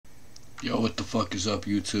Yo, what the fuck is up,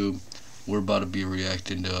 YouTube? We're about to be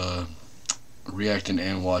reacting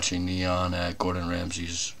and watching N3ON at Gordon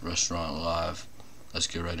Ramsay's restaurant live. Let's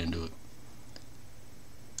get right into it.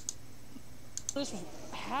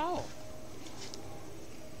 How?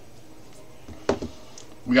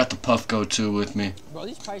 We got the Puff Go 2 with me. Bro,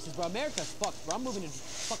 these prices, bro. America's fucked, bro. I'm moving to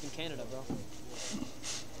fucking Canada, bro.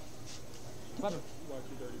 What happened?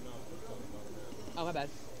 Oh, my bad.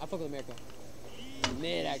 I fuck with America.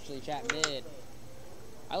 Mid, actually, chat. Mid.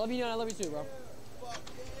 I love you, and I love you too, bro.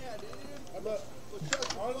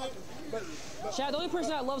 Chat, the only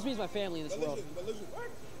person that loves me is my family in this world.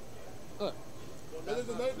 But there's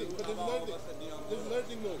another thing. There's another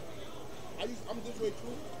thing, though. I'm this way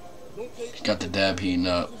too. Don't take. He got the dab heating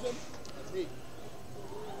up.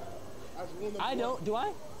 I don't. Do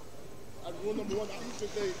I? As rule number one, I used to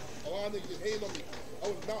say a lot of niggas hating on me. I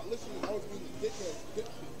was not listening. I was being ridiculous,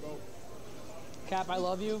 bro. Cap, I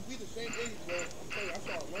love you. We the same age, bro. I'm telling you, I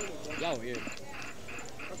started learning, bro. Y'all weird.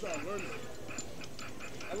 I started learning.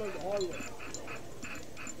 I learned the hard way.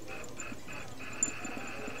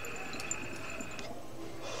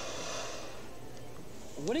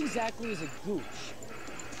 What exactly is a gooch?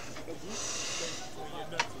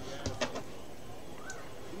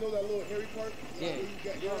 You know that little hairy part? Yeah. Where you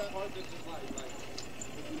get that part that's just like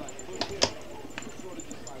push it, sort of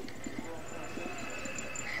just like,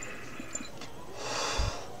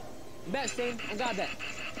 Bet, Stain. I got that.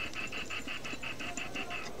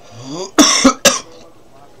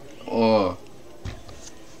 Oh.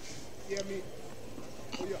 Yeah, me.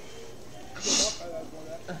 Oh, yeah.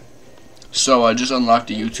 So I just unlocked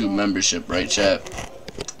the YouTube membership, right, chat?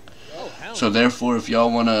 So therefore, if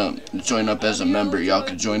y'all wanna join up as a member, y'all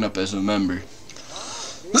can join up as a member.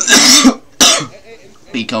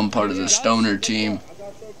 Become part of the stoner team.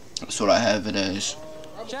 That's what I have it as.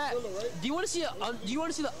 Chat, do you want to see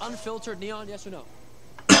the unfiltered N3ON? Yes or no?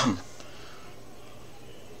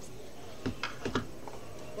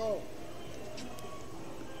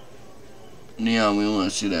 N3ON, we want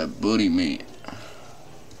to see that booty meat.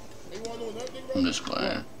 I'm just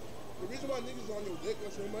playing. The reason why niggas on your dick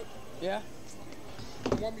so much, Yeah.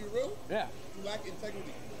 you want me real? Yeah. You lack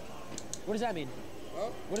integrity. What does that mean? Huh?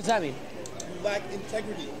 What does that mean? You lack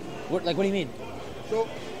integrity. What do you mean? So,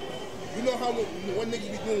 you know how when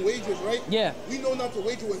niggas be doing wagers, right? Yeah. We know not to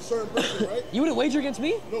wager with a certain person, right? You wouldn't wager against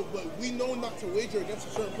me? No, but we know not to wager against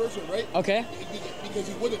a certain person, right? Okay. Because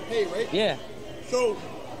he wouldn't pay, right? Yeah. So,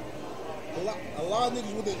 a lot of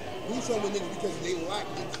niggas wouldn't do something with niggas because they lack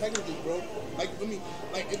integrity, bro. Like, I mean,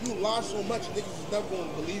 like, if you lie so much, niggas is never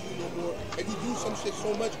gonna believe you no more. If you do some shit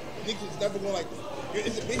so much, niggas is never gonna, like,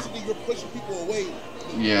 basically you're pushing people away.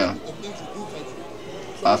 Yeah. The things you do type shit.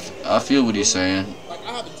 So, I feel what he's saying. like,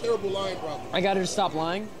 I have a terrible lying problem. I got her to stop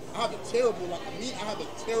lying. I have a terrible, like, I have a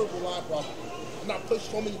terrible lying problem. And I pushed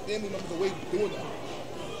so many family members away from doing that.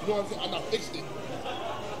 You know what I'm saying? And I fixed it.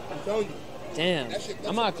 I'm telling you. Damn. That shit,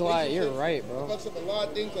 I'm not gonna lie, you're right, bro. Fucks up a lot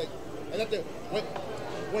of things, like, and that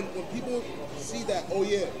when people see that, oh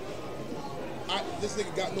yeah, this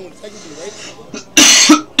nigga got no integrity, right?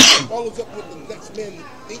 Follows up with the next man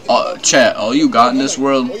thinking. Chat, all you got in this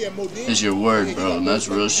world oh, yeah, Mo is your word, bro, and that's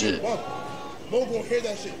real shit. Mo gonna hear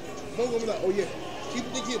that shit. Mo gonna be like, oh yeah, Chief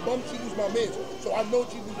think he a bum, Chief was my man, so I know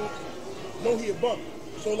Chief gonna know he a bum.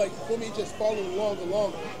 So like for me, just following along.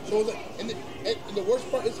 So it's like, and the worst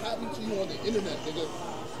part is happening to you on the internet, nigga.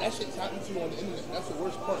 That shit's happening to you on the internet. That's the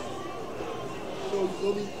worst part. So you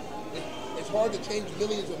feel me? It's hard to change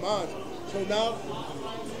millions of minds. So now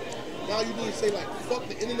you need to say like, fuck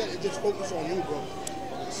the internet and just focus on you, bro.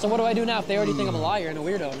 So what do I do now if they already think I'm a liar and a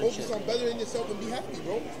weirdo and Focus shit? on bettering yourself and be happy,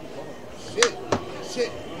 bro. Shit,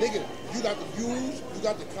 nigga. You got the views, you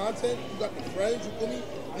got the content, you got the friends. You feel me?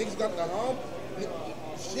 Niggas got the harm.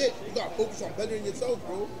 Shit, you gotta focus on bettering yourself,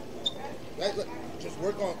 bro. Like, just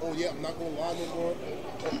work on, oh yeah, I'm not gonna lie no more.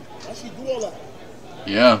 Why she do all that?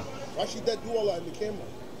 Yeah. Why she do all that in the camera?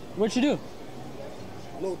 What'd you do?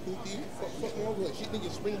 Little toothy, fuck wrong with her? She think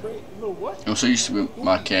it's spring break? You know what? I'm so used to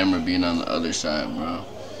my camera being on the other side, bro.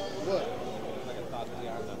 What?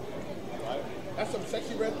 That's some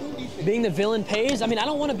sexy red booty shit. Being the villain pays? I mean, I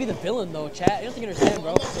don't want to be the villain though, chat. I don't think you understand,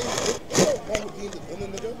 bro. I'm not saying there's no wrong with being the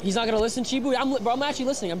villain, nigga. He's not gonna listen, Chibu. I'm actually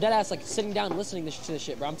listening. I'm dead ass like sitting down and listening to this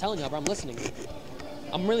shit, bro. I'm telling you, bro. I'm listening.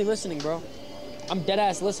 I'm really listening, bro. I'm dead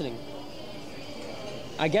ass listening.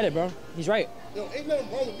 I get it, bro. He's right. Yo, ain't nothing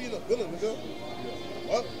wrong with being a villain, nigga.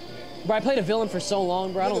 What? Bro, I played a villain for so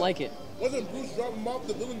long, bro. I don't like it. Wasn't Bruce dropping him off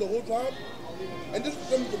the villain the whole time? And this is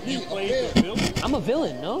coming from me, a fan. I'm a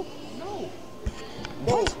villain, no? No.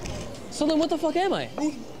 What? So then what the fuck am I?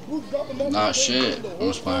 Bruce dropping him off Nah, the shit. the I'm whole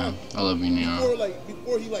just playing. time. I love you, N3ON.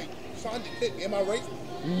 Before he like trying to kick. Am I right?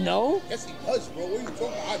 No. Yes, he was, bro. What are you talking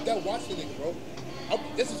about? I done watched the nigga, bro.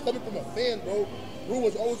 This is coming from a fan, bro.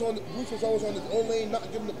 Bruce was always on his own lane, not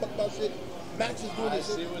giving a fuck about shit. Max is doing this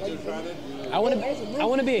shit. I see what you're trying to do. I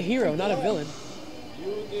want to be a hero, not a villain.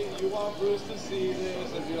 You want Bruce to see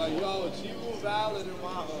this and be like, yo, Chico valid in my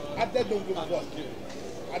hood. I dead don't give a fuck.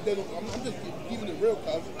 I'm just keeping it real,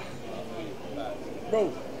 cuz.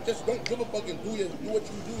 Bro, just don't give a fuck and do what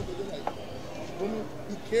you do. But then, like,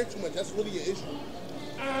 you care too much. That's really your issue.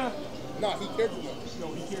 Nah, he cared too much. No,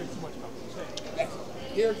 he cares too much about what That's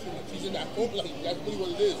cares too much. He's in that phone. Like, that's really what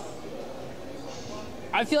it is.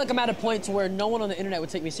 I feel like I'm at a point to where no one on the internet would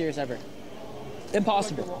take me serious ever.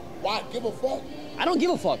 Impossible. Why? Give a fuck. I don't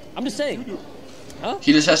give a fuck. I'm just saying. Huh?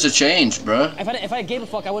 He just has to change, bro. If I gave a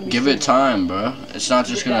fuck, I wouldn't be. Give it time, bro. It's not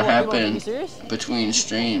just gonna happen serious? between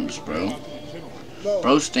streams, bro. No.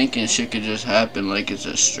 Bro's thinking shit could just happen like it's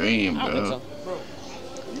a stream, I don't think bro. so. Bro,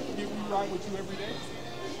 we ride with you every day.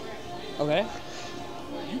 Okay.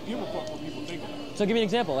 You give a fuck what people think of you. So give me an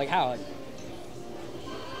example. Like how? Like,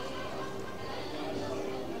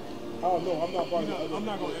 Oh no, I'm not part of the I'm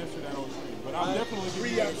not gonna answer that on stream, but I'll definitely give you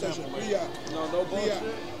an Pre-app example. session. later. Pre-app. No bullshit.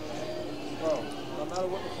 Bro, no matter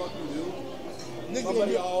what the fuck you do, Nigga,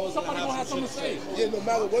 somebody gonna always Somebody gonna have some something to shit say. yeah, no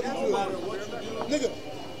matter what you No do. matter what you do, Nigga,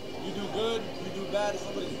 you do good, you do bad,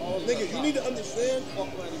 somebody's always nigga, you need to understand. fuck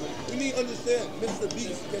with anybody. You need to understand. Mr.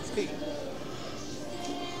 Beast gets hate.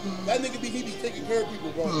 That nigga he be taking care of people,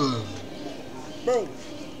 bro. Bro,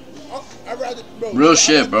 I'd rather, bro. Real I'd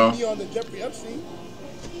shit, rather bro. be me on the Jeffrey Epstein.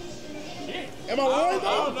 Yeah. Am I lying, I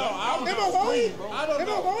don't though? know. I was Am on I lying? screen, bro. I don't Am I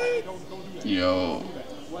know. lying? Don't do that. Yo.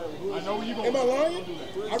 I know where you going. Am I lying? Don't do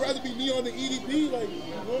that. I'd rather be me on the EDP. Like,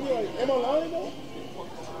 you know me? Like, am I lying though?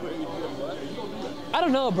 I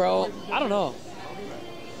don't know, bro. I don't know.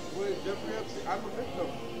 Wait, Jeffrey Epstein, I'm a victim.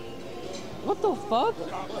 What the fuck?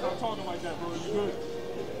 Stop talking like that, bro. You good?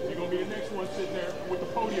 You're gonna be the next one sitting there with the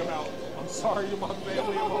podium out. I'm sorry to my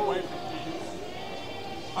family and my wife and kids.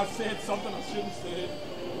 I said something I shouldn't have said.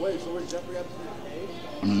 Wait, so wait, Jeffrey Epstein paid?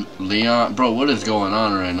 Leon, bro, what is going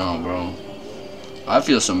on right now, bro? I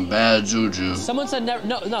feel some bad juju. Someone said never.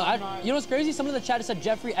 No. You know what's crazy? Someone in the chat said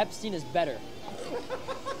Jeffrey Epstein is better.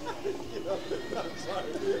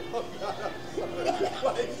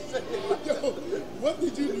 Yo, what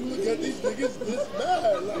did you do to get these niggas this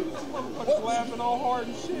mad? Like, Motherfuckers laughing all hard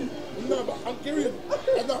and shit. no, but I'm curious.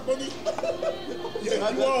 That's not funny. Yeah,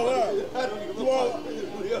 you all are. You all.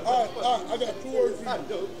 All right. I got 2 words for you.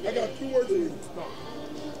 I got 2 words for you.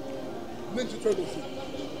 Ninja Turtle suit.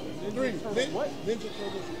 3. What? Ninja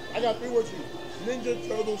Turtle suit. I got 3 words for you. Ninja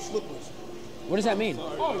Turtle slippers. What does that mean?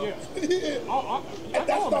 Oh yeah. Yeah. I That's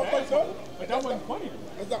know I'm not an funny, asshole, huh? but that wasn't funny.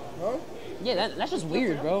 That's not, huh? Yeah, that's just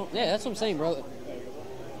weird, bro. Yeah, that's what I'm saying, bro.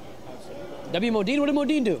 W. Modine, what did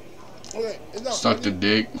Modine do? Okay, it's not Stuck funny. the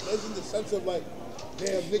dick. It's in the sense of like,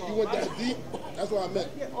 damn, Nick, you went that deep. That's what I meant.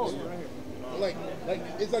 Like,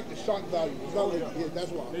 it's like the shock value. It's not like, yeah,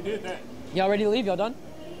 that's why. They did that. Y'all ready to leave? Y'all done?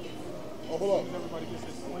 Oh, hold on. Everybody gets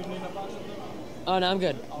this. What do you mean about it? Oh no, I'm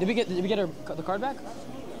good. Did we get the card back?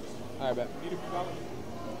 All right, bet.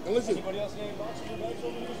 And listen, Anybody else getting boxer bags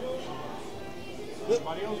over here as well?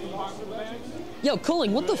 Anybody else in boxer bags? Yo,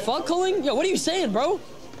 Culling, what the fuck, Culling? Yo, what are you saying, bro?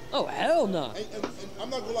 Oh hell no. and I'm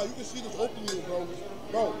not gonna lie, you can see this opening, bro.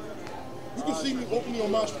 Bro, you can see me opening on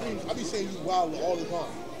my streams. I be saying you wild all the time.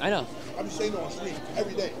 I know. I be saying it on stream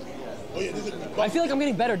every day. Oh yeah, this is gonna be I feel like I'm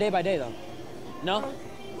getting better day by day, though. No?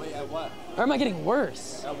 Wait, at what? Or am I getting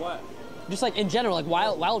worse? At what? Just like in general, like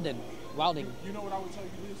wilding. You know what I would tell you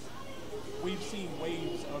this? We've seen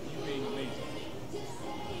waves of you being amazing.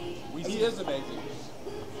 He is amazing.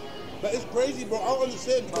 But it's crazy, bro. I don't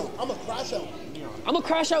understand because I'm a crash out. I'm a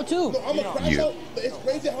crash out too. No, I'm a crash out, but it's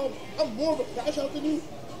crazy how I'm more of a crash out than you.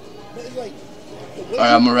 But it's like, Alright,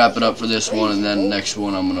 I'm gonna wrap it up for this one, and then next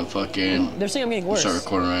one I'm gonna fucking They're saying I'm getting worse. start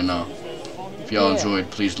recording right now. If y'all enjoyed,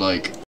 please like.